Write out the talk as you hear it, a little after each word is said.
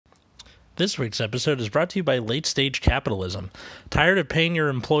This week's episode is brought to you by Late Stage Capitalism. Tired of paying your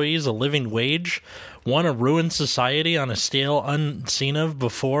employees a living wage? Want to ruin society on a scale unseen of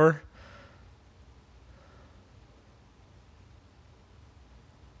before?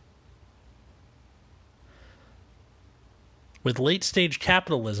 With Late Stage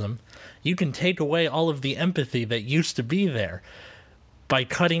Capitalism, you can take away all of the empathy that used to be there by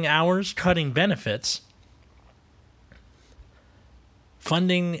cutting hours, cutting benefits,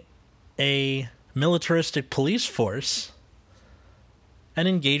 funding a militaristic police force, and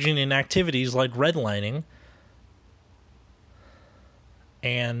engaging in activities like redlining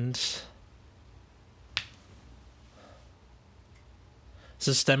and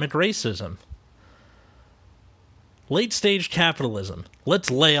systemic racism. Late stage capitalism.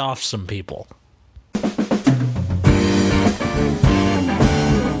 Let's lay off some people.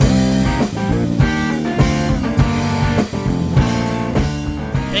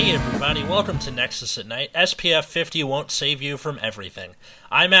 Hey everybody, welcome to Nexus at Night. SPF 50 won't save you from everything.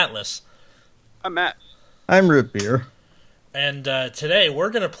 I'm Atlas. I'm Matt. I'm Root Beer. And today we're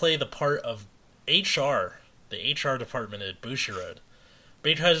going to play the part of HR, the HR department at Bushiroad.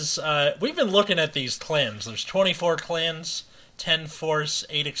 Because we've been looking at these clans. There's 24 clans, 10 Force,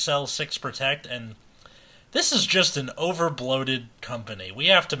 8 Excel, 6 Protect, and this is just an overbloated company. We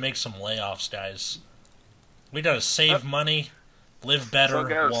have to make some layoffs, guys. We gotta save money, live better,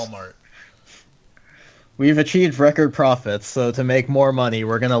 Walmart. We've achieved record profits, so to make more money,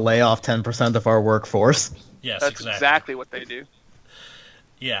 we're going to lay off 10% of our workforce. Yes, That's exactly what they do.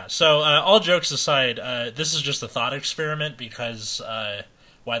 Yeah, so all jokes aside, this is just a thought experiment because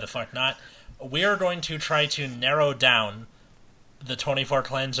why the fuck not? We are going to try to narrow down the 24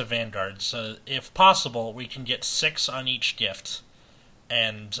 clans of Vanguard, so if possible, we can get 6 on each gift,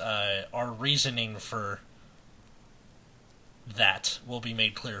 and our reasoning for that will be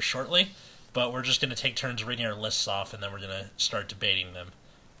made clear shortly, but we're just going to take turns reading our lists off, and then we're going to start debating them.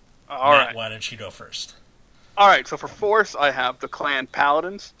 All Matt, right. why don't you go first? Alright, so for Force, I have the clan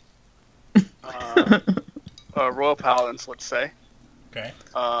Paladins. Royal Paladins, let's say. Okay.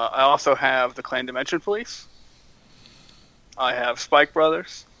 I also have the clan Dimension Police. I have Spike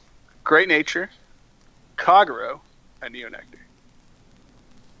Brothers, Great Nature, Kagero, and Neonectar.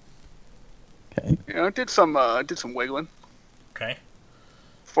 Okay. You know, did some wiggling. Okay.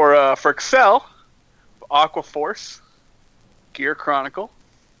 For Excel, Aqua Force, Gear Chronicle,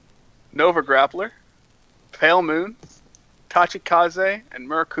 Nova Grappler, Pale Moon, Tachikaze, and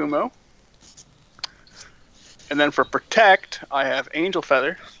Murakumo. And then for Protect, I have Angel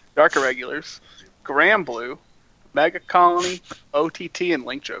Feather, Dark Irregulars, Graham Blue, Mega Colony, OTT, and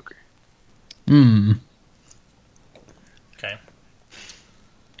Link Joker. Okay.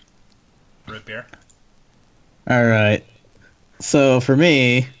 Root beer. Alright. So for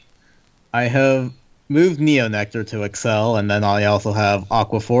me, I have moved Neonectar to Excel, and then I also have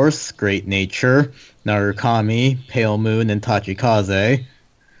Aqua Force, Great Nature, Narukami, Pale Moon, and Tachikaze.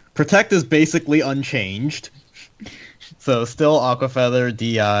 Protect is basically unchanged. So still Aqua Feather,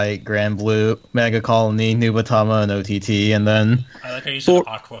 DI, Grand Blue, Mega Colony, Nubatama, and OTT, and then I like how you said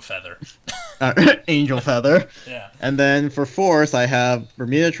Aqua Feather. Angel Feather. Yeah. And then for Force, I have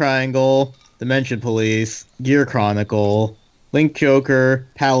Bermuda Triangle, Dimension Police, Gear Chronicle, Link Joker,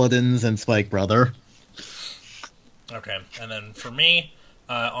 Paladins, and Spike Brother. Okay, and then for me,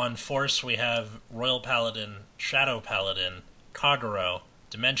 on Force, we have Royal Paladin, Shadow Paladin, Kagero,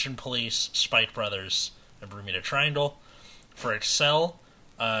 Dimension Police, Spike Brothers, and Bermuda Triangle. For Excel,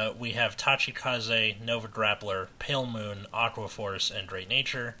 we have Tachikaze, Nova Grappler, Pale Moon, Aqua Force, and Great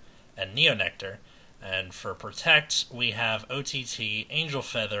Nature, and Neonectar. And for Protect, we have OTT, Angel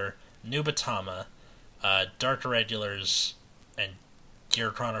Feather, Nubatama, Dark Irregulars, and Gear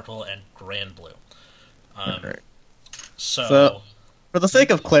Chronicle, and Grand Blue. Alright. So, for the sake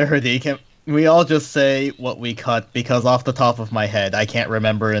of clarity, can we all just say what we cut? Because off the top of my head, I can't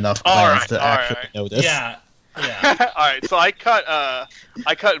remember enough plans to actually notice. yeah. Alright, so I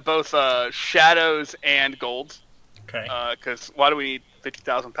cut both Shadows and Golds. Okay. Because why do we need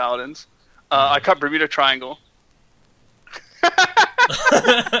 50,000 Paladins? I cut Bermuda Triangle.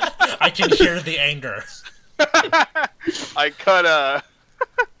 I can hear the anger.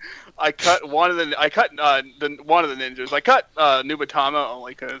 I cut one of the one of the ninjas. I cut Nubatama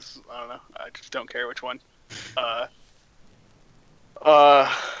only because I don't know. I just don't care which one.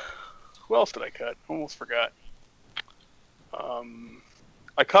 Who else did I cut? Almost forgot.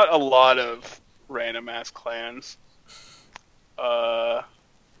 I cut a lot of random ass clans. I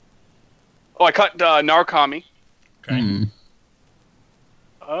cut Narukami. Okay.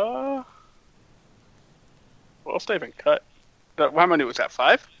 What else did I even cut? How many was that?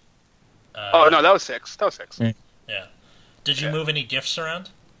 5? Oh no, that was 6. That was 6. Yeah. Yeah. Did you move any gifts around?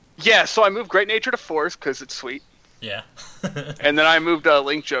 Yeah, so I moved Great Nature to Force because it's sweet, Yeah. and then I moved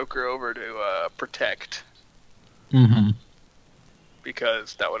Link Joker over to Protect Mm-hmm.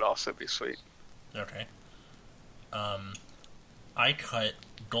 because that would also be sweet. Okay. I cut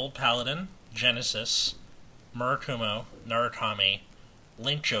Gold Paladin, Genesis, Murakumo, Narukami,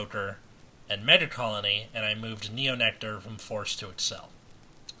 Link Joker, and Mega Colony, and I moved Neo Nectar from Force to Excel.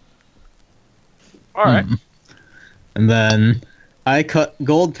 All right. And then I cut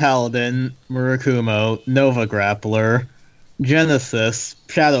Gold Paladin, Murakumo, Nova Grappler, Genesis,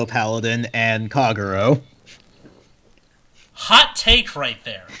 Shadow Paladin, and Kagero. Hot take right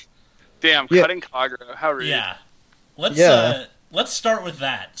there. Damn, Yeah. cutting Kagero. How rude. Yeah. Let's Yeah. Let's start with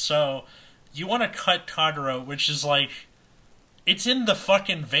that. So, you want to cut Kagero, which is like, it's in the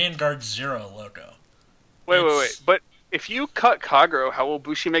fucking Vanguard Zero logo. Wait. But if you cut Kagero, how will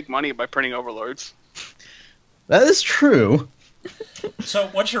Bushi make money by printing Overlords? That is true. So,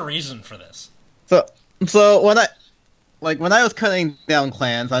 what's your reason for this? So when I was cutting down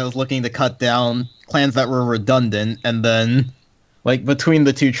clans, I was looking to cut down clans that were redundant, and then between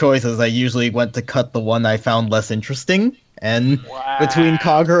the two choices, I usually went to cut the one I found less interesting. And Wow. between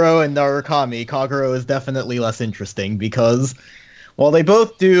Kagero and Narukami, Kagero is definitely less interesting because while they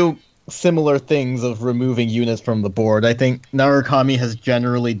both do similar things of removing units from the board, I think Narukami has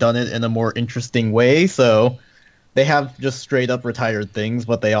generally done it in a more interesting way. So they have just straight up retired things,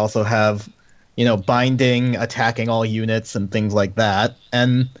 but they also have, binding, attacking all units, and things like that.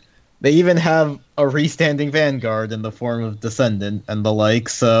 And they even have a restanding Vanguard in the form of Descendant and the like,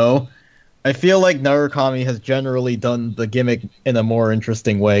 so I feel like Narukami has generally done the gimmick in a more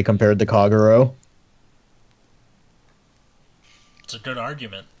interesting way compared to Kagero. It's a good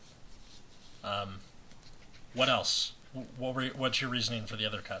argument. What else? What's your reasoning for the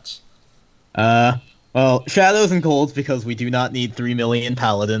other cuts? Well, Shadows and Golds, because we do not need 3 million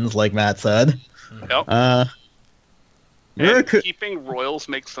Paladins, like Matt said. Yep. Uh, And Muraku- keeping Royals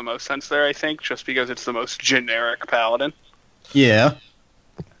makes the most sense there, I think, just because it's the most generic Paladin. yeah.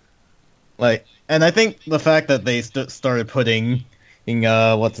 And I think the fact that they started putting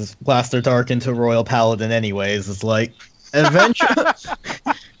Blaster Dark into Royal Paladin anyways is eventually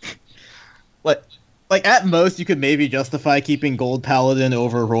at most you could maybe justify keeping Gold Paladin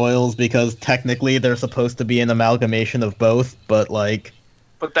over Royals because technically they're supposed to be an amalgamation of both, but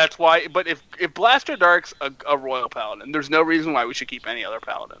But that's why. But if Blaster Dark's a Royal Paladin, there's no reason why we should keep any other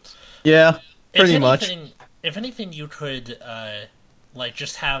Paladins. yeah, pretty much. If anything, you could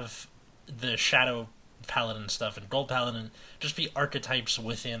just have the Shadow Paladin stuff and Gold Paladin just be archetypes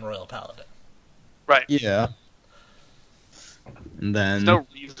within Royal Paladin. Right. Yeah. And then There's no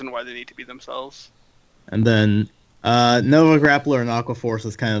reason why they need to be themselves. Nova Grappler and Aqua Force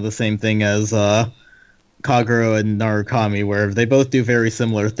is kind of the same thing as Kagero and Narukami, where they both do very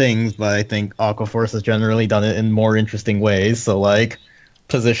similar things, but I think Aqua Force has generally done it in more interesting ways. So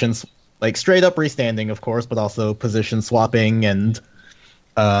positions, straight up restanding, of course, but also position swapping and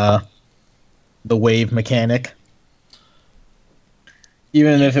the wave mechanic.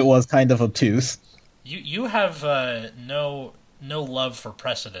 Even if it was kind of obtuse. You have no love for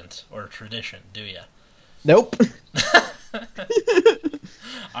precedent or tradition, do you? Nope.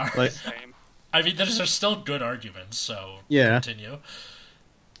 All right. Same. I mean, those are still good arguments, so Yeah. continue.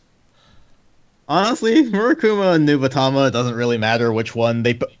 Honestly, Murakuma and Nubatama, it doesn't really matter which one.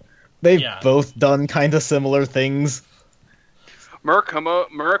 They've Yeah. both done kind of similar things.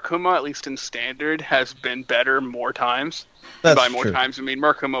 Murakuma, at least in Standard, has been better more times. That's By more true. times, I mean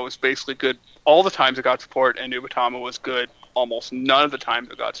Murakuma was basically good all the times it got support, and Nubatama was good almost none of the times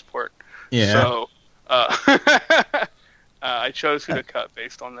it got support. Yeah. So, I chose who to cut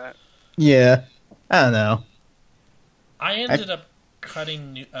based on that. Yeah. I don't know. I ended up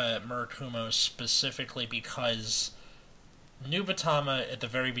cutting Murakumo specifically because Nubatama at the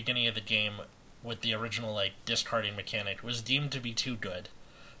very beginning of the game with the original discarding mechanic was deemed to be too good.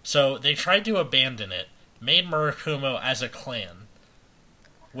 So they tried to abandon it, made Murakumo as a clan,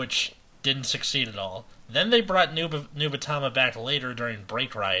 which didn't succeed at all. Then they brought Nubatama back later during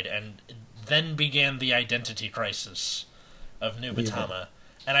Break Ride, and then began the identity crisis of Nubatama. Yeah.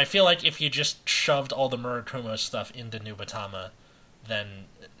 And I feel like if you just shoved all the Murakumo stuff into Nubatama, then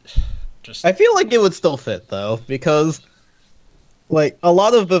just... I feel like it would still fit, though, because, a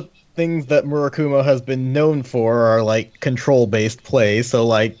lot of the things that Murakumo has been known for are, control-based plays,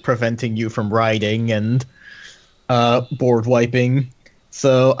 so, preventing you from riding and board wiping.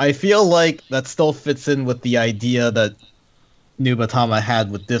 So I feel like that still fits in with the idea that Nubatama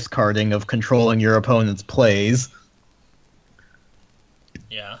had with discarding of controlling your opponent's plays.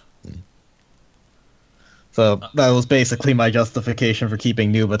 Yeah. So that was basically my justification for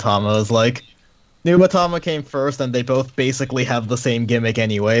keeping Nubatama. Is like, Nubatama came first, and they both basically have the same gimmick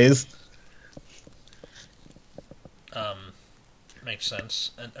anyways. Makes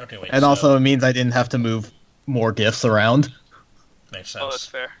sense. Okay, wait. And also, it means I didn't have to move more gifts around. Makes sense. Oh, that's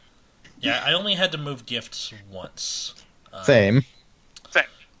fair. Yeah, I only had to move gifts once. Same.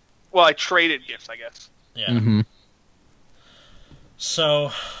 Well, I traded gifts, I guess. Yeah. Mm-hmm.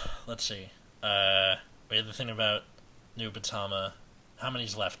 So, let's see. We had the thing about Nubatama. How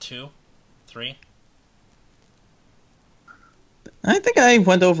many's left? 2? 3? I think I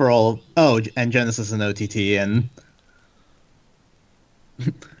went over all. Oh, and Genesis and OTT, and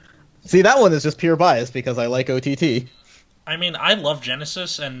see, that one is just pure bias because I like OTT. I mean, I love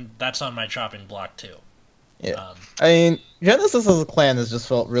Genesis, and that's on my chopping block too. Yeah, I mean, Genesis as a clan has just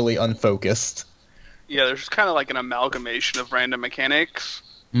felt really unfocused. Yeah, there's just kind of like an amalgamation of random mechanics.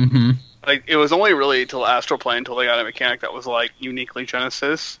 Mm-hmm. Like, it was only really till Astral Plane until they got a mechanic that was, like, uniquely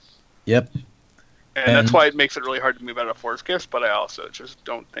Genesis. Yep. And that's why it makes it really hard to move out of Force Gifts, but I also just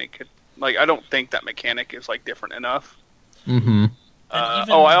don't think it... Like, I don't think that mechanic is, like, different enough. Mm-hmm.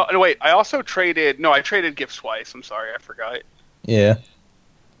 Wait, I also traded... No, I traded gifts twice. I'm sorry, I forgot. Yeah.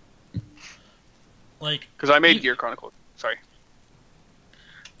 Like... Because I made Gear Chronicle. Sorry.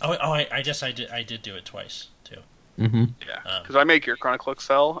 I guess I did do it twice, too. Mm-hmm. Yeah, because I made Gear Chronicle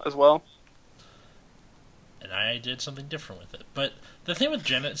Excel as well. And I did something different with it. But the thing with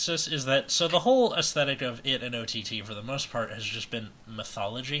Genesis is that... So the whole aesthetic of it and OTT, for the most part, has just been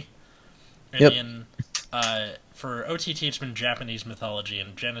mythology. And for OTT, it's been Japanese mythology,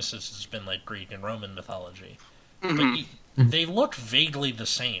 and Genesis has been, like, Greek and Roman mythology. Mm-hmm. But they look vaguely the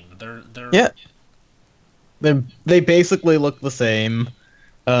same. They're Yeah. They basically look the same.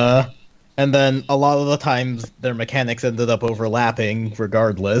 And then a lot of the times their mechanics ended up overlapping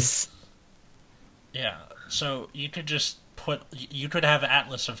regardless. Yeah, so you could just you could have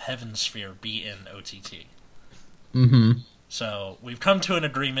Atlas of Heavensphere be in OTT. Mm-hmm. So we've come to an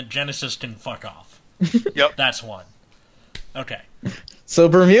agreement, Genesis can fuck off. Yep. That's one. Okay. So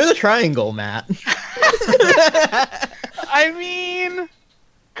Bermuda Triangle, Matt. I mean,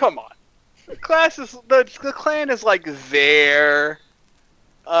 come on. The clan is, like, there.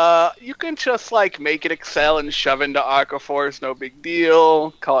 You can just, like, make it Excel and shove into Aquaforce, no big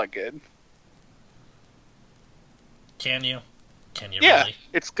deal. Call it good. Can you? Can you Yeah, really?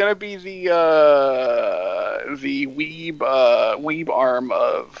 it's gonna be the weeb arm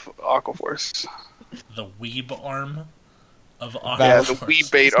of Aquaforce. The weeb arm of Aquaforce. Yeah, the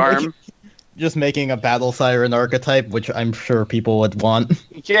weeb bait arm. Just making a Battle Siren archetype, which I'm sure people would want.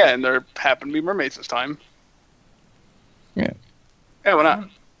 Yeah, and there happen to be mermaids this time. Yeah. Yeah, why not?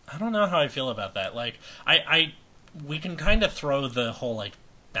 I don't know how I feel about that. Like, we can kind of throw the whole, like,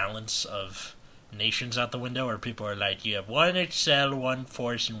 balance of nations out the window, where people are like, you have one Excel, one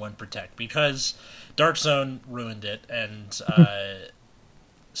Force, and one Protect, because Dark Zone ruined it, and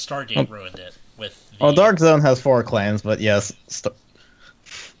Stargate ruined it with the... Well, Dark Zone has 4 clans, but yes.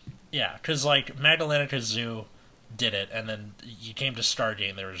 Yeah, because, like, Magdalena Zoo did it, and then you came to Stargate,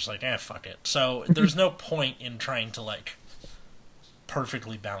 and they were just like, fuck it. So there's no point in trying to, like,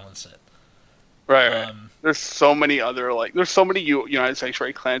 perfectly balance it. Right. There's so many other, like, there's so many United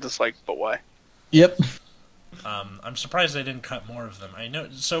Sanctuary clans, it's like, but why? Yep. I'm surprised they didn't cut more of them. I know.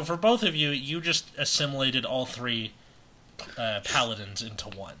 So for both of you, you just assimilated all 3 paladins into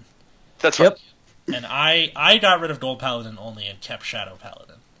one. That's right. Yep. And I got rid of Gold Paladin only and kept Shadow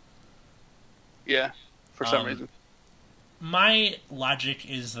Paladin. Yeah, for some reason. My logic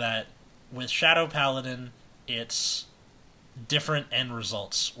is that with Shadow Paladin, it's different end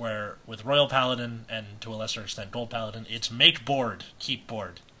results, where with Royal Paladin, and to a lesser extent Gold Paladin, it's make board, keep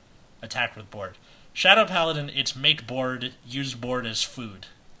board, attack with board. Shadow Paladin, it's make board, use board as food,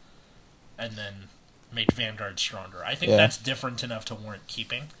 and then make Vanguard stronger. I think that's different enough to warrant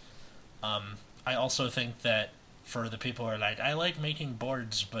keeping. I also think that for the people who are like, I like making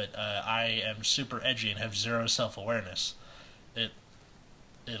boards, but I am super edgy and have 0 self-awareness.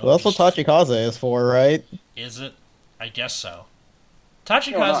 Well, that's what Tachikaze is for, right? Is it? I guess so.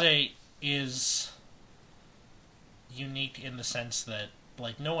 Tachikaze is unique in the sense that,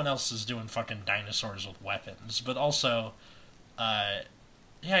 like, no one else is doing fucking dinosaurs with weapons, but also, I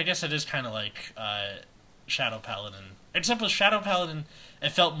guess it is kind of like Shadow Paladin. Except with Shadow Paladin,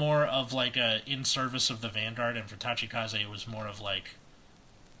 it felt more of, like, in service of the Vanguard, and for Tachikaze, it was more of, like,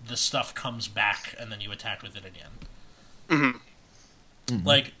 the stuff comes back, and then you attack with it again. Mm-hmm.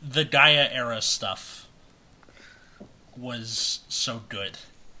 Like, the Gaia-era stuff was so good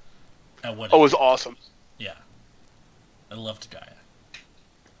at what it was awesome. Yeah. I loved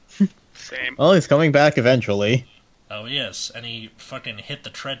Gaia. Same. Well, he's coming back eventually. Oh, yes, and he fucking hit the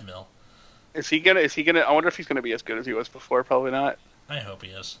treadmill. Is he gonna? I wonder if he's gonna be as good as he was before. Probably not. I hope he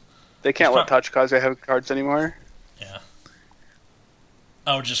is. They can't He's let touch Kaze have cards anymore. Yeah.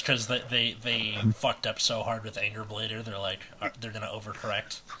 Oh, just because they fucked up so hard with Anger Blader, they're like, they're gonna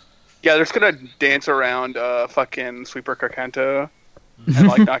overcorrect. Yeah, they're just gonna dance around fucking Sweeper Carcanto and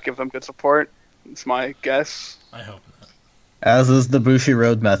like not give them good support. It's my guess. I hope not. As is the Bushi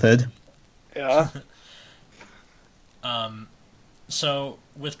Road method. Yeah. So,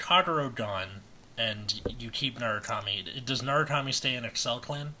 with Kagero gone, and you keep Narukami, does Narukami stay in Excel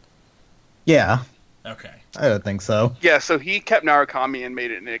Clan? Yeah, Okay. I don't think so. Yeah, so he kept Narukami and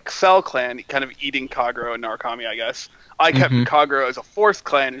made it an Excel clan, kind of eating Kagero and Narukami, I guess. I kept Kagero as a fourth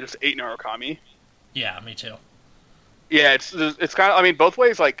clan and just ate Narukami. Yeah, me too. Yeah, it's kind of, I mean, both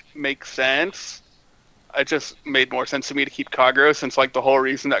ways, like, make sense. It just made more sense to me to keep Kagero, since, like, the whole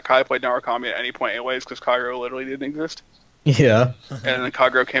reason that Kai played Narukami at any point anyway is because Kagero literally didn't exist. Yeah. And then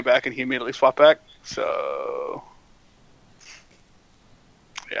Kagero came back and he immediately swapped back. So,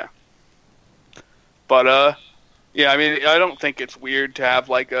 yeah. But, yeah, I mean, I don't think it's weird to have,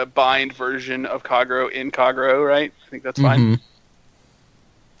 like, a bind version of Kagero in Kagero, right? I think that's fine.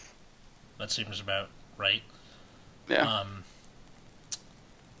 That seems about right. Yeah.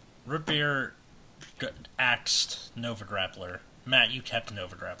 Root Beer axed Nova Grappler. Matt, you kept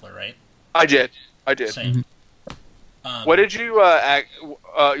Nova Grappler, right? I did. Same. What did you,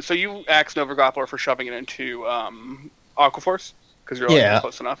 so you axed Nova Grappler for shoving it into, Aquaforce? Because you're like,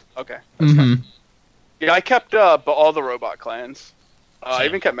 close enough? Okay. That's fine. Yeah, I kept all the robot clans. I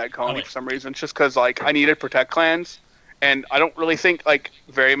even kept Med Colony for some reason, just because like I needed Protect clans, and I don't really think like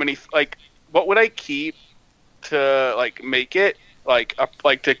very many like what would I keep to like make it like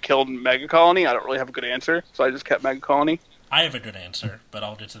to kill Mega Colony. I don't really have a good answer, so I just kept Mega Colony. I have a good answer, but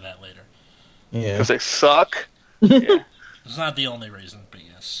I'll get to that later. Yeah, because they suck. Yeah. It's not the only reason, but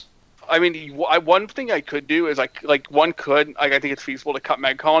yes. I mean, one thing I could do is like one could I think it's feasible to cut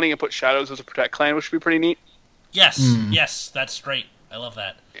Meg Colony and put Shadows as a Protect clan, which would be pretty neat. Yes, yes, that's great. I love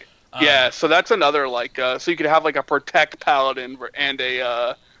that. Yeah, so that's another like so you could have like a Protect Paladin and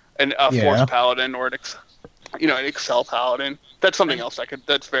a Force Paladin or an Excel Paladin. That's something else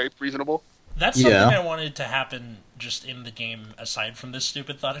that's very reasonable. That's something I wanted to happen just in the game aside from this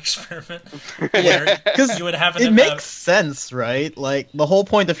stupid thought experiment. Yeah, because you would have it makes sense, right? Like, the whole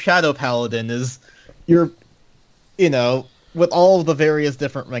point of Shadow Paladin is with all of the various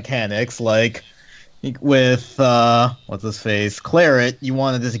different mechanics, like, with, what's his face, Claret, you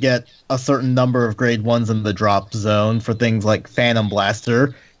wanted to get a certain number of grade 1s in the drop zone for things like Phantom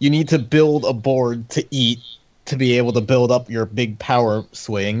Blaster. You need to build a board to eat to be able to build up your big power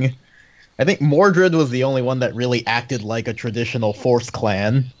swing. I think Mordred was the only one that really acted like a traditional Force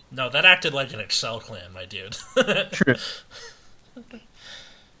clan. No, that acted like an Excel clan, my dude. True.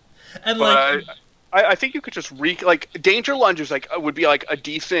 And like, I think you could just Danger Lunge is would be like a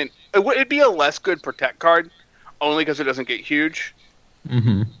decent. It'd be a less good Protect card, only because it doesn't get huge.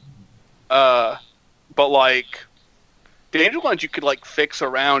 But like Danger Lunge, you could like fix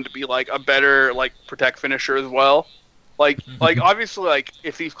around to be like a better like Protect finisher as well. Like obviously, like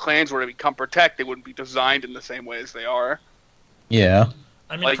if these clans were to become Protect, they wouldn't be designed in the same way as they are. Yeah,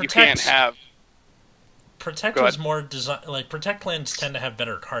 I mean, like you can't have. Protect was more design. Like Protect clans tend to have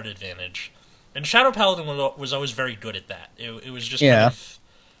better card advantage, and Shadow Paladin was always very good at that. It was just kind of,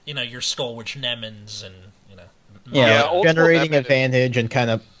 your Skullwitch Nemons and generating advantage and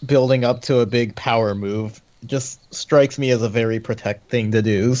kind of building up to a big power move just strikes me as a very Protect thing to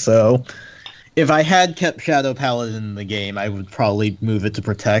do. So, if I had kept Shadow Paladin in the game, I would probably move it to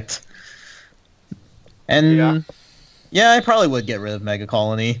Protect. And I probably would get rid of Mega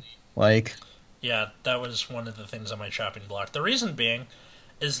Colony. Yeah, that was one of the things on my chopping block. The reason being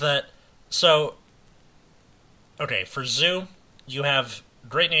is that, for Zoo, you have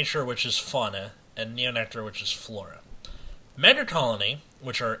Great Nature, which is fauna, and Neonectar, which is flora. Mega Colony,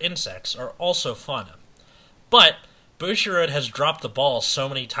 which are insects, are also fauna. But Bushiroad has dropped the ball so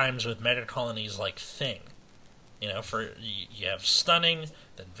many times with Mega Colony's thing. You have Stunning,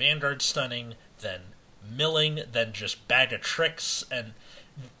 then Vanguard Stunning, then Milling, then just Bag of Tricks, and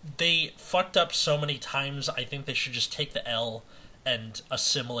they fucked up so many times. I think they should just take the L and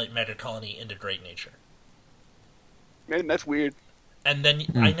assimilate Mega Colony into Great Nature. Man, that's weird. And then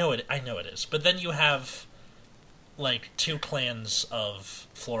I know it is, but then you have two clans of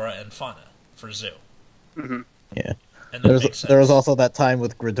flora and fauna for Zoo. Mm-hmm. Yeah. And there was also that time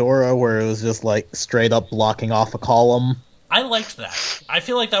with Gridora where it was just straight up blocking off a column. I liked that. I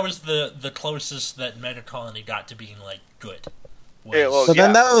feel like that was the closest that Mega Colony got to being good. was Yeah, well, So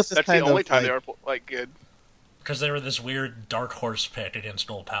then that was just that's kind the only of time like, they were like good. because they were this weird dark horse pick against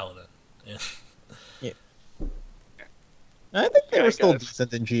Old Paladin. Yeah. I think they Yeah, I were still guess.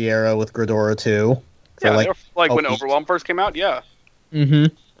 decent in G era with Gridora too. For Yeah, like, they were, like when a week. Overwhelm first came out. Yeah,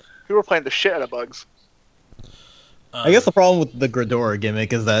 Mm-hmm. we were playing the shit out of bugs. I guess the problem with the Gridora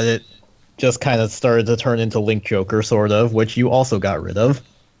gimmick is that it just kind of started to turn into Link Joker, sort of, which you also got rid of.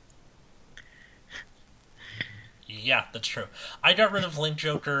 Yeah, that's true. I got rid of Link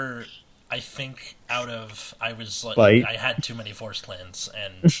Joker, I think, I was like, Fight. I had too many Force Clans,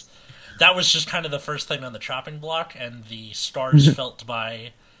 and that was just kind of the first thing on the chopping block, and the stars felt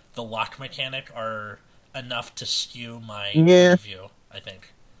by the lock mechanic are enough to skew my Yeah. view, I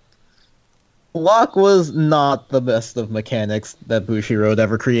think. Lock was not the best of mechanics that Bushiroad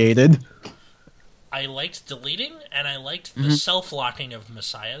ever created. I liked deleting, and I liked the self-locking of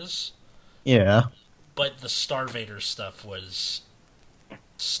Messiahs, Yeah. but the Star Vader stuff was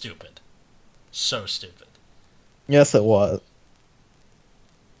stupid. So stupid. Yes, it was.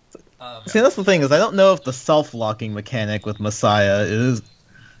 See, that's the thing, is I don't know if the self-locking mechanic with Messiah is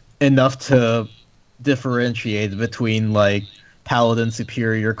enough to differentiate between, like, Paladin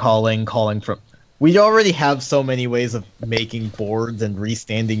Superior calling from... We already have so many ways of making boards and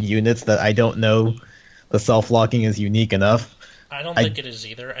restanding units that I don't know the self-locking is unique enough. I don't think it is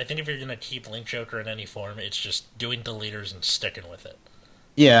either. I think if you're going to keep Link Joker in any form, it's just doing deleters and sticking with it.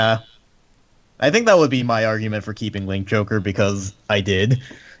 Yeah. I think that would be my argument for keeping Link Joker, because I did.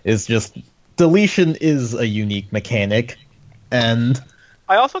 Is just, deletion is a unique mechanic, and...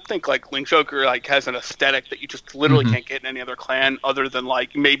 I also think like Link Joker like has an aesthetic that you just literally can't get in any other clan, other than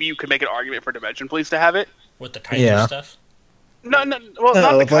like maybe you could make an argument for Dimension Police to have it. With the kaiju Yeah. stuff? Well, No, not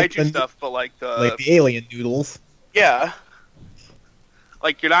the like kaiju the- stuff, but like the like the alien noodles. yeah,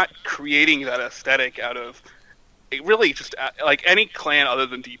 like you're not creating that aesthetic out of it. Really, just like any clan other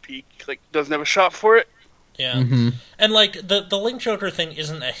than DP like doesn't have a shot for it. Yeah. Mm-hmm. And like the Link Joker thing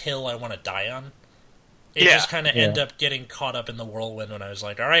isn't a hill I want to die on. It Yeah. just kind of Yeah. ended up getting caught up in the whirlwind when I was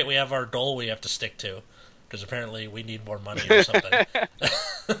like, all right, we have our goal we have to stick to. Because apparently we need more money or something.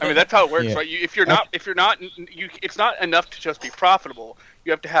 I mean, that's how it works, Yeah. right? If you're not, it's not enough to just be profitable.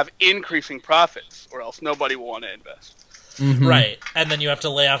 You have to have increasing profits, or else nobody will want to invest. Mm-hmm. Right. And then you have to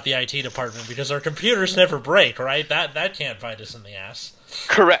lay off the IT department because our computers never break, right? That can't bite us in the ass.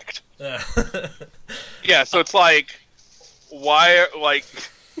 Correct. Yeah. Yeah. So it's like, why? Like,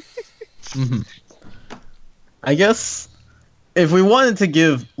 Mm-hmm. I guess if we wanted to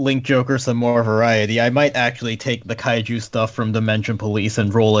give Link Joker some more variety, I might actually take the kaiju stuff from Dimension Police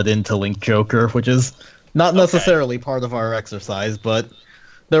and roll it into Link Joker, which is not necessarily part of our exercise, but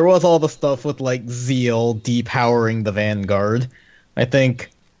there was all the stuff with, like, Zeal depowering the Vanguard. I think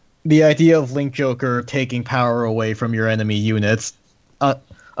the idea of Link Joker taking power away from your enemy units,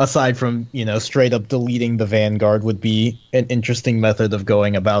 aside from, straight up deleting the Vanguard, would be an interesting method of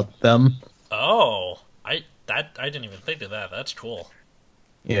going about them. Oh, I didn't even think of that. That's cool.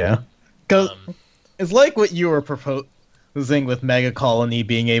 Yeah. Because it's like what you were proposing with Mega Colony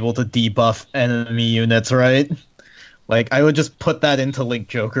being able to debuff enemy units, right? Like, I would just put that into Link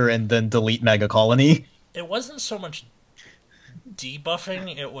Joker and then delete Mega Colony. It wasn't so much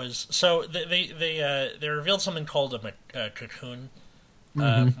debuffing. It was so they revealed something called a cocoon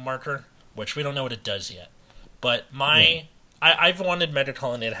marker, which we don't know what it does yet. But I've wanted Mega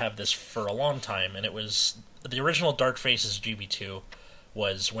Colony to have this for a long time, and it was the original Dark Faces GB2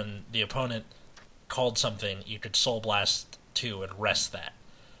 was when the opponent called something, you could Soul Blast 2 and rest that.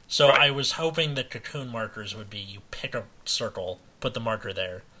 So Right. I was hoping the cocoon markers would be you pick a circle, put the marker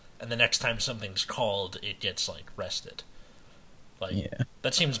there, and the next time something's called, it gets, like, rested. Like, Yeah.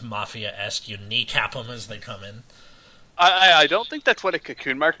 that seems Mafia-esque. You kneecap them as they come in. I don't think that's what a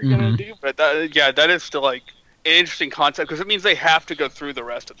cocoon marker is going to do, but that is still like an interesting concept because it means they have to go through the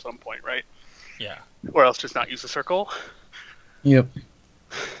rest at some point, right? Yeah. Or else just not use the circle, Yep.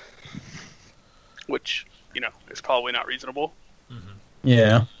 which is probably not reasonable.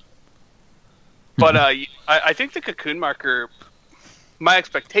 Yeah. But I think the cocoon marker, my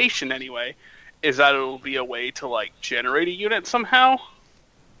expectation anyway, is that it will be a way to like generate a unit somehow.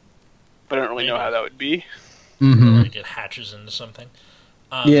 But I don't really know Maybe. how that would be. Mm-hmm. Like it hatches into something.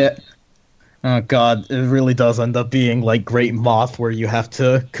 Yeah. Oh god, it really does end up being like Great Moth, where you have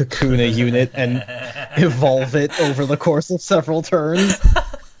to cocoon a unit and evolve it over the course of several turns.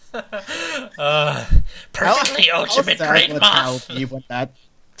 Perfectly ultimate How sad great would moth. Hal be when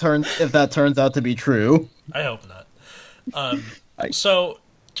if that turns out to be true? I hope not. So,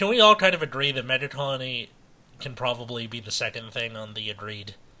 can we all kind of agree that Mega Colony can probably be the second thing on the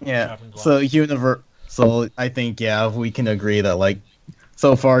agreed Yeah. chopping block? So So I think, yeah, we can agree that, like,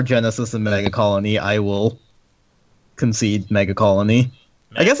 so far, Genesis and Mega Colony, I will concede Mega Colony.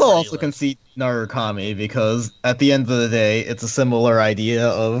 I guess I'll Where do you also live? concede Narukami, because at the end of the day, it's a similar idea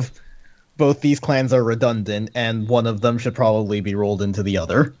of both these clans are redundant, and one of them should probably be rolled into the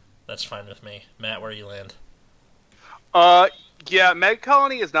other. That's fine with me. Matt, where you land? Yeah, Meg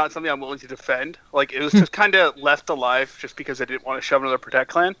Colony is not something I'm willing to defend. Like, it was just kind of left alive just because I didn't want to shove another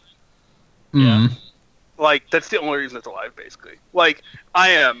Protect clan. Yeah. Mm. Like, that's the only reason it's alive, basically. Like, I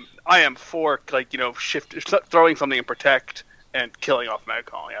am for, like, throwing something in Protect and killing off Meg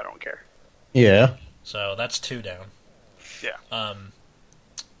Colony. I don't care. Yeah. So that's 2 down. Yeah.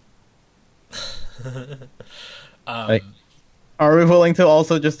 Like, are we willing to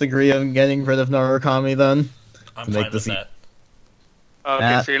also just agree on getting rid of Narukami then? I'm to make fine this with e- that. Okay,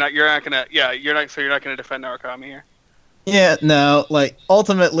 Matt? so you're not gonna, yeah, you're not gonna defend Narukami here. Yeah, no, like,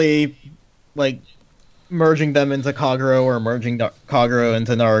 ultimately, like, merging them into Kagero or merging Kagero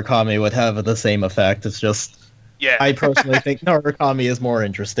into Narukami would have the same effect. It's just, Yeah, I personally think Narukami is more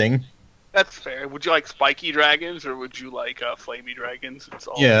interesting. that's fair. Would you like spiky dragons or would you like flamey dragons? It's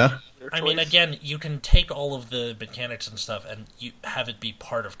all Yeah. their I mean, choice. again, you can take all of the mechanics and stuff and you have it be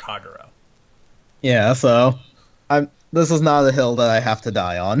part of Kagero. Yeah, so, this is not a hill that I have to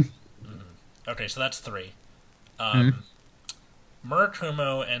die on. Okay, so that's 3. Hmm.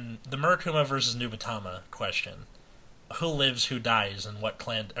 Murakumo and the Murakumo versus Nubatama question. Who lives, who dies, and what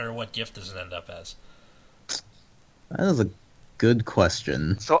clan or what gift does it end up as? That is a good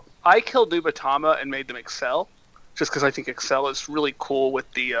question. So I killed Nubatama and made them excel, just because I think excel is really cool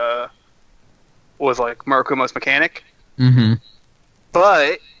with the with like Murakumo's mechanic. Mm-hmm.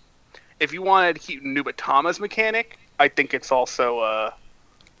 But if you wanted to keep Nubatama's mechanic, I think it's also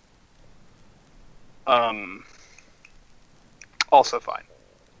also fine.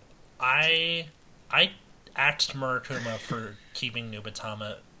 I axed Murakumo for keeping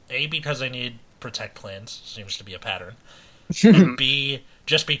Nubatama, A, because I need Protect clans, seems to be a pattern, and B,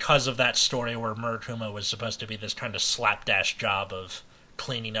 just because of that story where Murakumo was supposed to be this kind of slapdash job of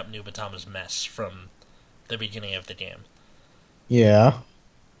cleaning up Nubatama's mess from the beginning of the game. Yeah.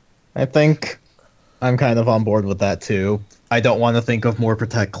 I think I'm kind of on board with that too. I don't want to think of more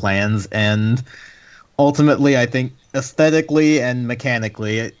Protect clans, and ultimately I think aesthetically and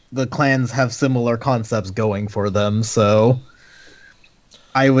mechanically the clans have similar concepts going for them, so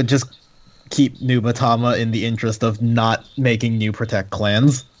I would just keep Nubatama in the interest of not making new Protect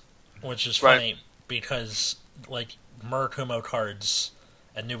clans. Which is Right. funny, because, like, Murakumo cards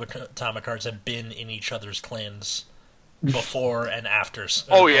and Nubatama cards have been in each other's clans before and after.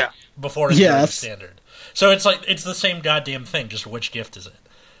 Oh, yeah. Before and during Yes. Standard. So it's like, it's the same goddamn thing, just which gift is it?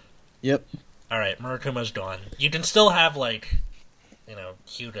 Yep. Alright, Murakumo's gone. You can still have, like,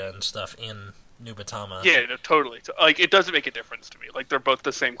 Hyuga and stuff in Nubatama. Yeah, no, totally. Like, it doesn't make a difference to me. Like, they're both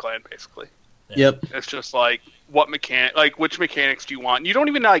the same clan, basically. Yep. It's just like which mechanics do you want? You don't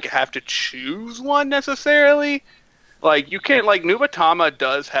even like have to choose one necessarily. Like you can't like Nubatama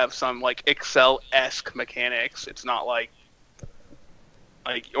does have some like Excel-esque mechanics. It's not like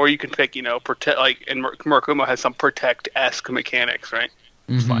or you can pick protect like and Murakumo has some Protect-esque mechanics, right?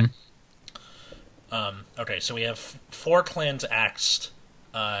 It's Mhm. fine. Okay, so we have 4 clans axed.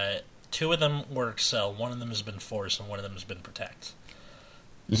 2 of them were Excel, 1 of them has been Force, and 1 of them has been Protect.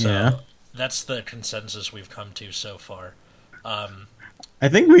 So, Yeah. that's the consensus we've come to so far. I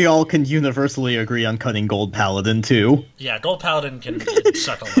think we all can universally agree on cutting Gold Paladin too. Yeah, Gold Paladin can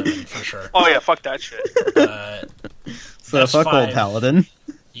suck a lemon, for sure. Oh yeah, fuck that shit. So That's fuck Gold 5. Paladin.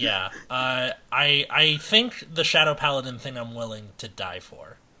 Yeah, I think the Shadow Paladin thing I'm willing to die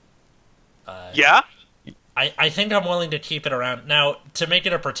for. Yeah. I think I'm willing to keep it around. Now, to make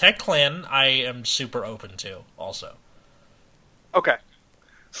it a Protect clan, I am super open to, also. Okay.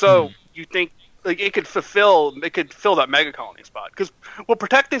 So you think like it could fill that Mega Colony spot because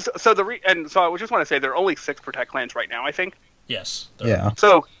Protect is so so I just want to say there are only 6 Protect clans right now, I think. Yes. Yeah.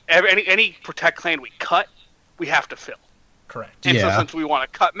 So any Protect clan we cut, we have to fill. Correct. And so Yeah. since we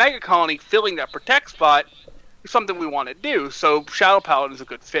want to cut Mega Colony, filling that Protect spot is something we want to do. So Shadow Paladin is a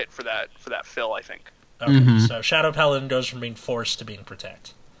good fit for that fill, I think. Okay, Mhm. so Shadow Paladin goes from being Force to being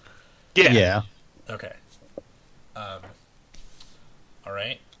Protect. Yeah. Okay. All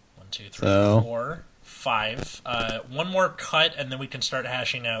right. 1, 2, 3, So- 4, 5. One more cut, and then we can start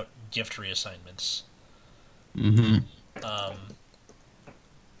hashing out gift reassignments. Mm-hmm.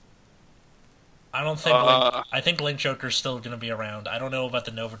 I don't think. Uh. I think Link Joker's still going to be around. I don't know about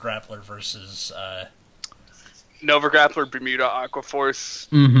the Nova Grappler versus. Nova Grappler, Bermuda, Aqua Force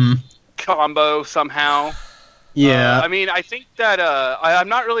Mm-hmm. combo somehow. Yeah. I mean, I think that I'm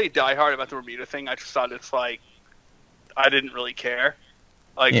not really diehard about the Bermuda thing. I just thought it's like I didn't really care,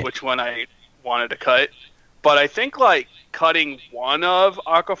 like Yeah. which one I wanted to cut. But I think like cutting one of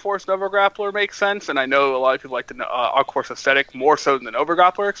Aquaforce Nova Grappler makes sense, and I know a lot of people like the Aquaforce aesthetic more so than the Nova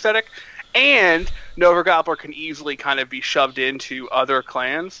Grappler aesthetic. And Nova Grappler can easily kind of be shoved into other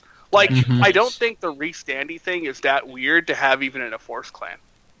clans. Like, Mhm. I don't think the Restandy thing is that weird to have even in a Force clan.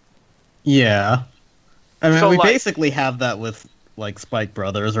 Yeah. I mean, So, we like- basically have that with like Spike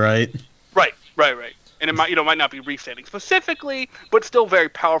Brothers, right? Right. And it might not be Restanding specifically, but still very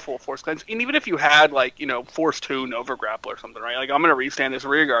powerful Force clans. And even if you had like, Force 2 Nova Grappler or something, right? Like, I'm gonna restand this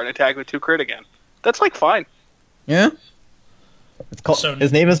rearguard and attack with 2 crit again. That's like fine. Yeah. It's called. So-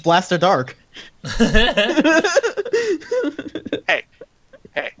 His name is Blaster Dark. Hey.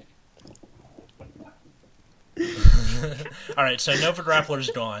 All right, so Nova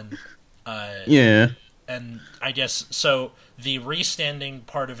Grappler's gone. Yeah. And I guess so. The restanding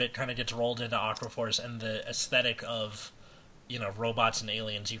part of it kind of gets rolled into Aquaforce, and the aesthetic of, robots and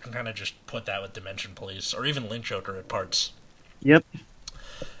aliens. You can kind of just put that with Dimension Police or even Link Joker at parts. Yep.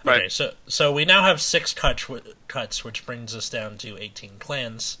 Right. Okay, so we now have 6 cuts, which brings us down to 18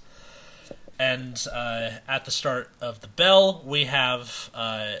 clans. And at the start of the bell, we have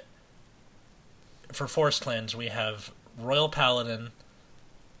for Force clans we have Royal Paladin,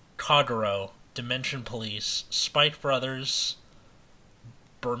 Kagero, Dimension Police, Spike Brothers,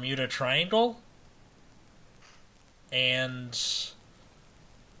 Bermuda Triangle, and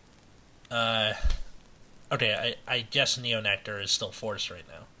okay, I guess Neonectar is still Force right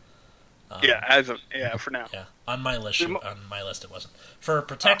now. For now. Yeah, on my list it wasn't. For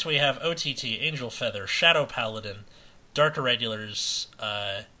Protect, we have OTT, Angel Feather, Shadow Paladin, Dark Irregulars,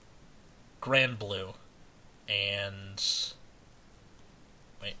 Grand Blue, and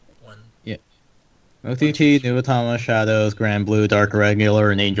wait, one. OTT, Nuatama, Shadows, Grand Blue, Dark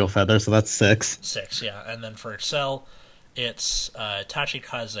Irregular, and Angel Feather, so that's 6. 6, yeah. And then for Excel, it's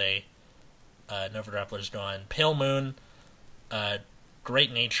Tachikaze, Nova Grappler's gone, Pale Moon,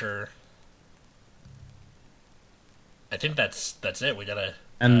 Great Nature. I think that's it. We gotta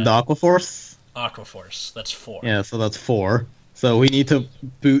And Aquaforce? Aquaforce. That's 4. Yeah, so that's 4. So we need to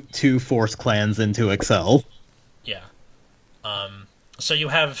boot 2 Force clans into Excel. Yeah. So you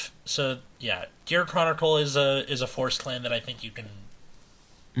have Gear Chronicle is a Force clan that I think you can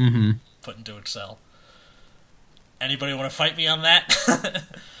Mm-hmm. put into Excel. Anybody want to fight me on that?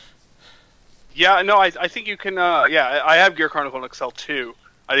 Yeah, no, I think you can. I have Gear Chronicle in Excel too.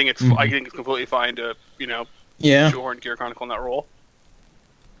 I think it's completely fine to Yeah. shoehorn Gear Chronicle in that role.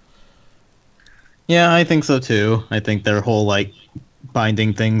 Yeah, I think so too. I think their whole, like,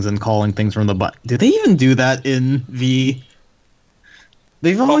 binding things and calling things from the do they even do that in V?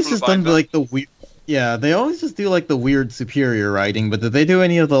 They've Call always from the just done, bind like, the weird... Yeah, they always just do, like, the weird superior writing, but did they do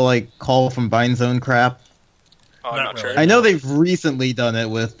any of the, like, call from bind zone crap? I'm Not not really. sure. I know they've recently done it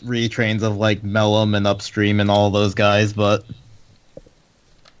with retrains of, like, Mellum and Upstream and all those guys, but...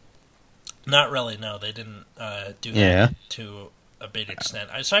 Not really. No, they didn't do that Yeah. to a big extent.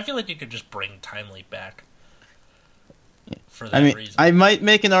 So I feel like you could just bring Timely back for that I mean, reason. I might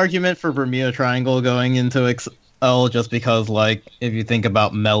make an argument for Bermuda Triangle going into Excel just because, like, if you think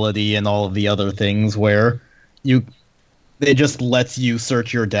about Melody and all of the other things where it just lets you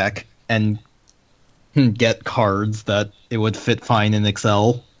search your deck and get cards that it would fit fine in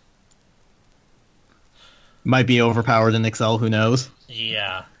Excel. Might be overpowered in Excel, who knows?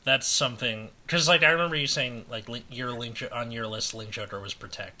 Yeah, that's something. Because, like, I remember you saying, like, on your list, Link Joker was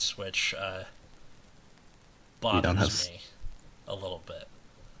Protect, which bothers me a little bit.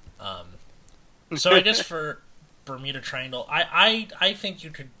 So I guess for Bermuda Triangle, I think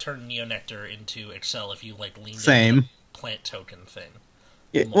you could turn Neonectar into Excel if you, like, leaned Same. into the plant token thing.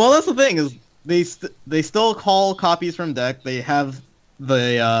 Yeah, well, that's the thing, is they still call copies from deck, they have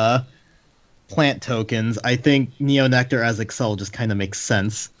the plant tokens. I think Neonectar as Excel just kind of makes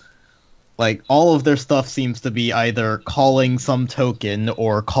sense. Like, all of their stuff seems to be either calling some token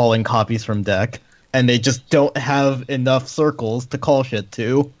or calling copies from deck, and they just don't have enough circles to call shit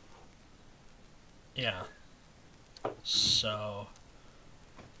to. Yeah. So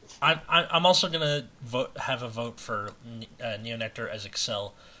I'm also gonna have a vote for Neonectar as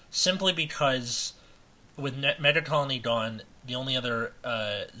Excel, simply because with Mega Colony gone, the only other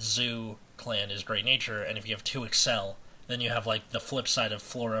zoo clan is Great Nature, and if you have 2 Excel, then you have, like, the flip side of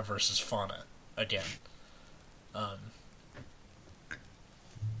Flora versus Fauna again.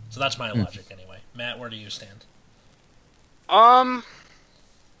 So that's my logic anyway. Matt, where do you stand? I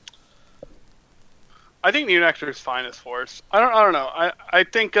think Neonectar is fine as Force. I don't know. I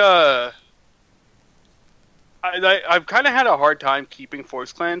think I've kind of had a hard time keeping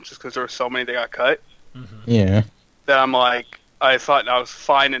Force Clans just because there were so many that got cut. Yeah. That I'm like, I thought I was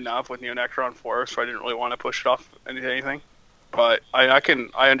fine enough with Neonecron on Force, so I didn't really want to push it off into anything. But I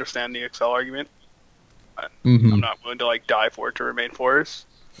understand the Excel argument. I'm not willing to like die for it to remain Force.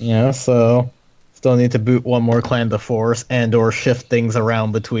 Yeah, so still need to boot one more clan to Force and or shift things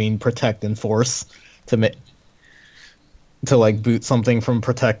around between Protect and Force to like boot something from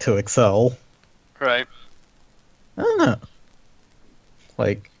Protect to Excel. Right. I don't know.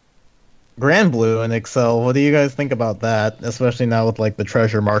 Like Grand Blue and Excel, what do you guys think about that? Especially now with like the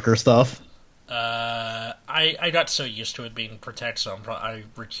treasure marker stuff. I got so used to it being Protect, so I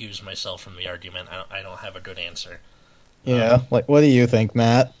recuse myself from the argument. I don't have a good answer. Yeah, like what do you think,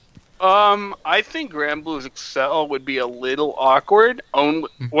 Matt? I think Grand Blue's Excel would be a little awkward.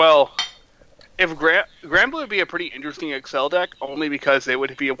 Well, if Grand Blue would be a pretty interesting Excel deck, only because they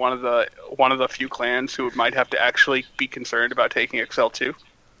would be one of the few clans who might have to actually be concerned about taking Excel 2.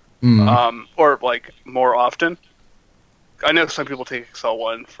 Or like more often. I know some people take Excel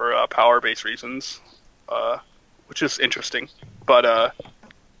 1 for power-based reasons, which is interesting. But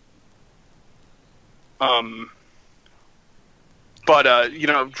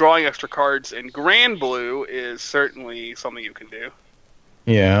drawing extra cards in Grand Blue is certainly something you can do.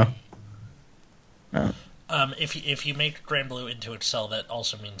 Yeah. If you make Grand Blue into Excel, that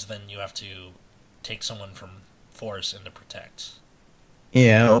also means then you have to take someone from Force into Protect.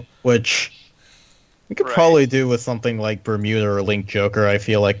 Yeah, which we could probably do with something like Bermuda or Link Joker. I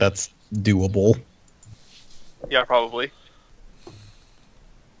feel like that's doable. Yeah, probably.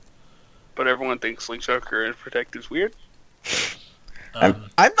 But everyone thinks Link Joker and Protect is weird. I'm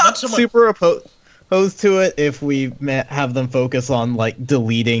not super opposed to it if we have them focus on like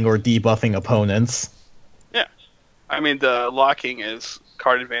deleting or debuffing opponents. Yeah, I mean the locking is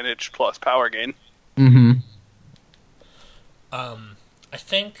card advantage plus power gain. I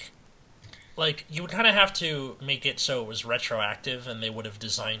think, like, you would kind of have to make it so it was retroactive, and they would have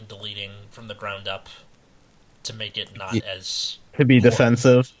designed deleting from the ground up to make it not as... To be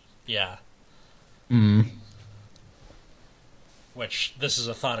defensive? Yeah. Which, this is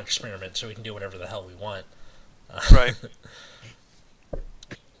a thought experiment, so we can do whatever the hell we want. Right.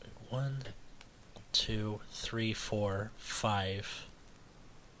 1, 2, 3, 4, 5,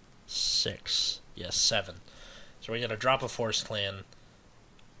 6. Yes, 7. So we gotta drop a Force Clan.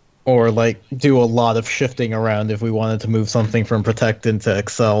 Or, like, do a lot of shifting around if we wanted to move something from Protect into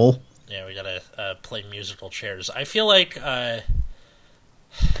Excel. Yeah, we gotta play musical chairs. I feel like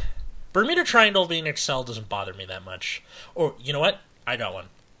Bermuda Triangle being Excel doesn't bother me that much. Or, you know what? I got one.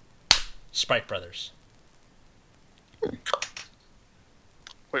 Spike Brothers.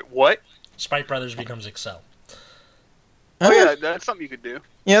 Wait, what? Spike Brothers becomes Excel. Oh yeah, that's something you could do.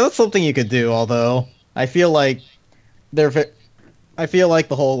 Yeah, that's something you could do, although I feel like I feel like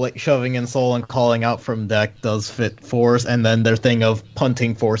the whole like shoving in soul and calling out from deck does fit Force, and then their thing of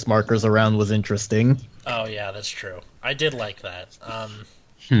punting Force markers around was interesting. Oh yeah, that's true. I did like that.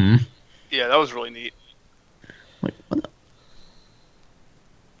 Yeah, that was really neat. Wait, what?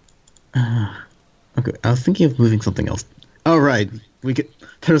 Okay, I was thinking of moving something else. Oh right, we could.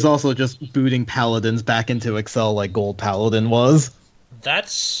 There's also just booting Paladins back into Excel like Gold Paladin was.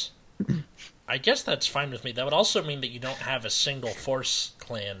 That's... I guess that's fine with me. That would also mean that you don't have a single Force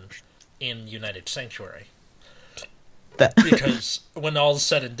clan in United Sanctuary. Because when all's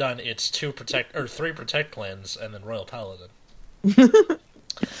said and done, it's 3 Protect clans and then Royal Paladin.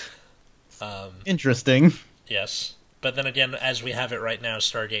 Interesting. Yes. But then again, as we have it right now,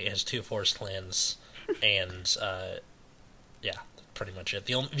 Stargate has 2 Force clans, and yeah, pretty much it.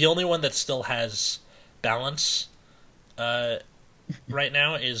 The only one that still has balance right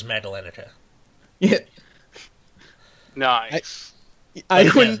now is Magdalenica. Yeah. Nice. I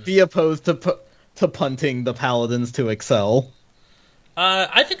wouldn't be opposed to punting the Paladins to Excel.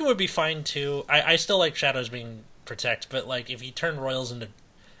 I think it would be fine too. I still like Shadows being Protect, but like if you turn Royals into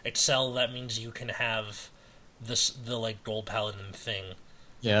Excel, that means you can have the like Gold Paladin thing.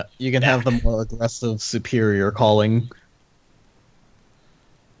 Yeah, you can have the more aggressive superior calling.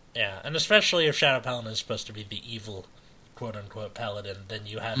 Yeah, and especially if Shadow Paladin is supposed to be the evil quote-unquote paladin, then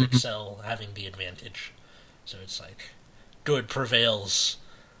you have Excel having the advantage. So it's like, good prevails.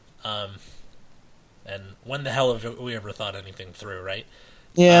 And when the hell have we ever thought anything through, right?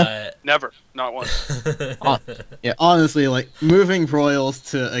 Yeah. Never. Not once. Yeah, honestly, like, moving Royals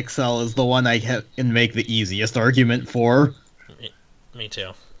to Excel is the one I can make the easiest argument for. Me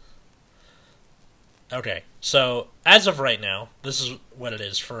too. Okay, so, as of right now, this is what it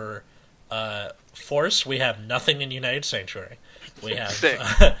is for... Force, we have nothing in United Sanctuary. We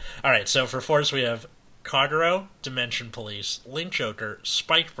have... Alright, so for Force we have Kagero, Dimension Police, Link Joker,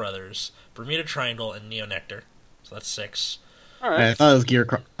 Spike Brothers, Bermuda Triangle, and Neo Nectar. So that's 6. All I right. thought it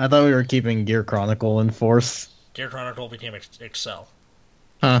was I thought we were keeping Gear Chronicle in force. Gear Chronicle became Excel.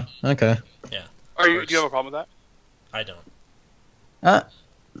 Huh. Okay. Yeah. Do you have a problem with that? I don't.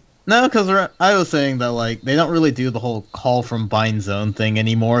 No, because I was saying that like they don't really do the whole call from bind zone thing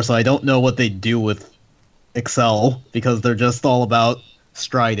anymore, so I don't know what they do with Excel because they're just all about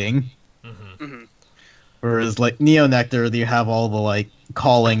striding. Mm-hmm. Whereas like Neo Nectar, you have all the like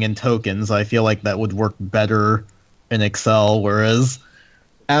calling and tokens. I feel like that would work better in Excel. Whereas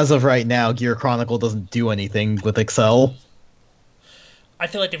as of right now, Gear Chronicle doesn't do anything with Excel. I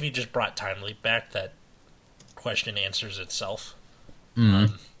feel like if you just brought Time Leap back, that question answers itself.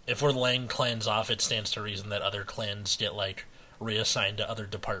 Mm. If we're laying clans off, it stands to reason that other clans get like reassigned to other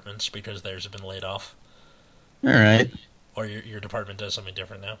departments because theirs have been laid off. All right. Or your department does something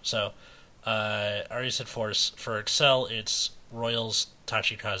different now. So, I already said Force. For Excel, it's Royals,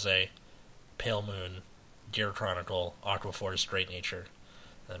 Tachikaze, Pale Moon, Gear Chronicle, Aqua Force, Great Nature.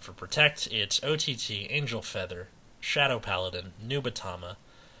 And then for Protect, it's OTT, Angel Feather, Shadow Paladin, Nubatama,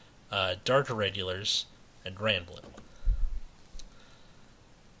 Dark Irregulars, and Ranblin.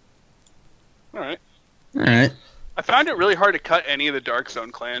 All right. All right. I found it really hard to cut any of the Dark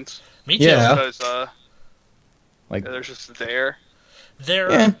Zone clans Me too. Yeah. because Like they're just there.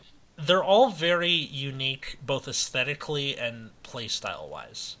 They're all very unique, both aesthetically and playstyle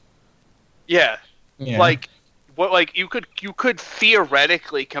wise. Yeah. yeah. Like what? Like you could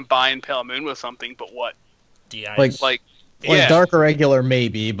theoretically combine Pale Moon with something, but what? DIs. Like like Dark Irregular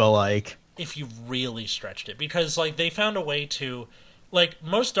maybe, but like if you really stretched it, because like they found a way to, like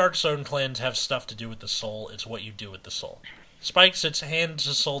most Dark Zone clans have stuff to do with the soul. It's what you do with the soul. Spikes, it's hand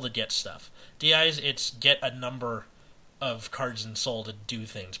to soul to get stuff. DIs, it's get a number of cards in soul to do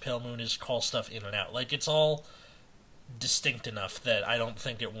things. Pale Moon is call stuff in and out. Like it's all distinct enough that I don't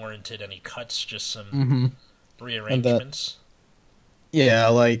think it warranted any cuts. Just some rearrangements. yeah,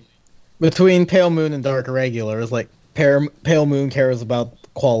 like between Pale Moon and Dark Irregulars, like Pale Moon cares about the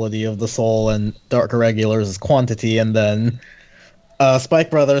quality of the soul, and Dark Irregulars is quantity, and then Spike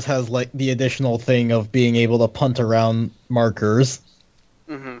Brothers has like the additional thing of being able to punt around markers.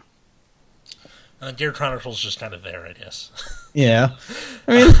 Mm-hmm. Gear Chronicle's just kind of there, I guess. Yeah,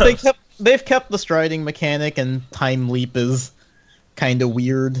 I mean they've kept the striding mechanic, and Time Leap is kind of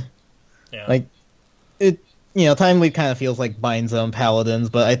weird. Yeah. Like Time Leap kind of feels like Bind Zone Paladins,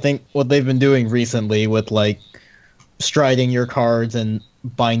 but I think what they've been doing recently with like striding your cards and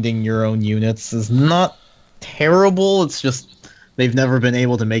binding your own units is not terrible. It's just they've never been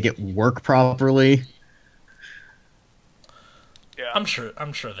able to make it work properly. Yeah. I'm sure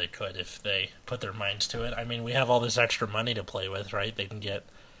they could if they put their minds to it. I mean, we have all this extra money to play with, right? They can get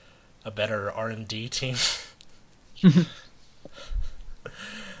a better R&D team.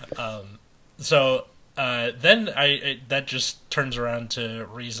 So then that just turns around to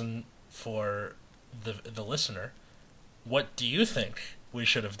reason for the listener. What do you think we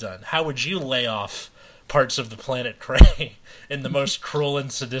should have done? How would you lay off parts of the planet Krei in the most cruel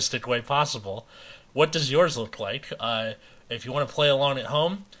and sadistic way possible? What does yours look like? If you want to play along at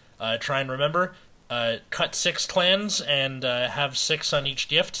home, try and remember, cut 6 clans and have 6 on each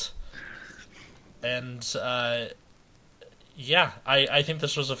gift. And yeah, I think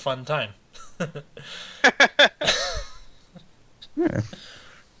this was a fun time.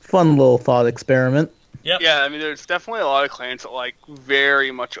 Fun little thought experiment. Yep. Yeah, I mean, there's definitely a lot of clans that like very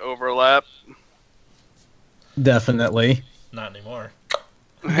much overlap. Definitely. Not anymore.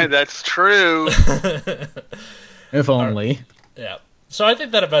 That's true. If only. Yeah. So I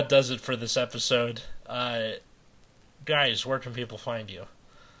think that about does it for this episode. Guys, where can people find you?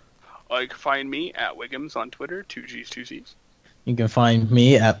 You can find me at Wiggums on Twitter, 2Gs2Cs. You can find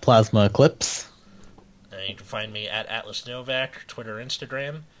me at Plasma Eclipse. You can find me at Atlas Novak, Twitter,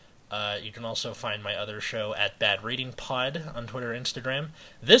 Instagram. You can also find my other show at Bad Reading Pod on Twitter, Instagram.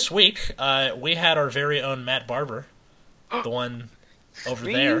 This week, we had our very own Matt Barber, the one over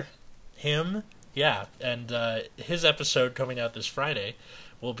Me? there. Him, yeah. And his episode coming out this Friday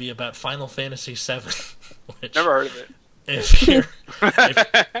will be about Final Fantasy VII. Which, Never heard of it.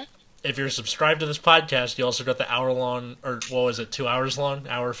 if you're subscribed to this podcast, you also got the hour-long, or what was it, 2 hours long?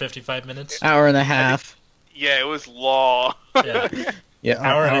 Hour 55 minutes? Hour and a half. Yeah, it was law. Yeah. Yeah,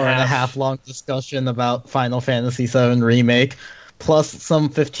 Hour and a half long discussion about Final Fantasy VII Remake, plus some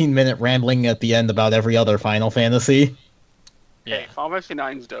 15-minute rambling at the end about every other Final Fantasy. Yeah. Hey, Final Fantasy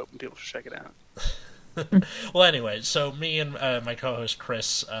 9's dope, and people should check it out. Well, anyway, so me and my co-host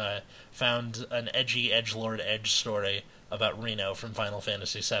Chris found an edgy edgelord edge story about Reno from Final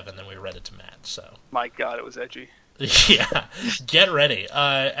Fantasy VII than we read it to Matt. So My God, it was edgy. yeah, get ready.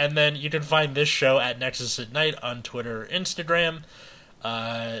 And then you can find this show at Nexus at Night on Twitter or Instagram.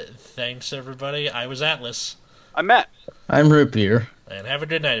 Thanks, everybody. I was Atlas. I'm Matt. I'm Root Beer. And have a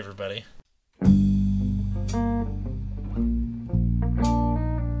good night, everybody.